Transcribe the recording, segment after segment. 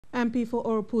MP for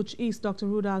Oropouche East, Dr.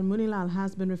 Roodal Moonilal,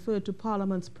 has been referred to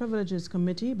Parliament's Privileges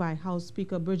Committee by House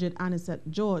Speaker Brigid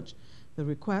Annisette-George. The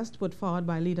request, put forward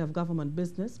by Leader of Government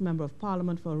Business, Member of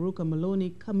Parliament for Arouca Maloney,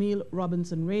 Camille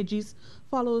Robinson-Regis,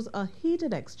 follows a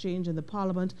heated exchange in the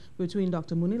Parliament between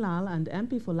Dr. Moonilal and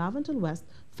MP for Laventille West,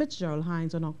 Fitzgerald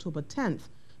Hinds, on October 10th.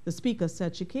 The Speaker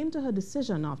said she came to her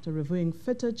decision after reviewing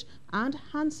footage and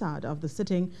Hansard of the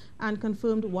sitting and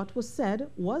confirmed what was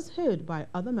said was heard by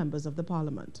other members of the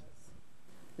Parliament.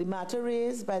 The matter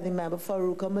raised by the member for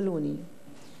Arouca Maloney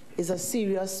is a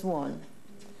serious one,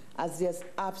 as there's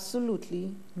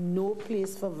absolutely no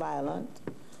place for violent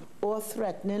or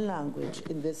threatening language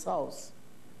in this House.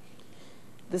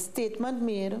 The statement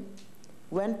made,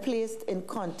 when placed in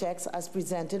context as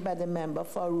presented by the member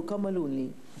for Arouca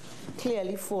Maloney,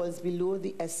 clearly falls below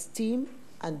the esteem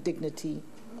and dignity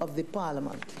of the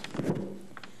Parliament.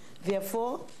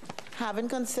 Therefore, having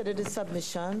considered the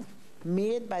submission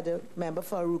made by the member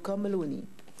for Arouca Maloney,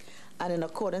 and in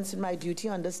accordance with my duty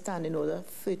under Standing Order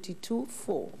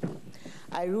 32(4),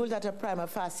 I rule that a prima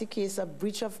facie case of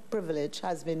breach of privilege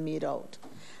has been made out,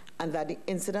 and that the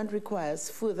incident requires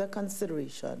further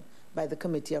consideration by the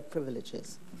Committee of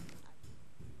Privileges.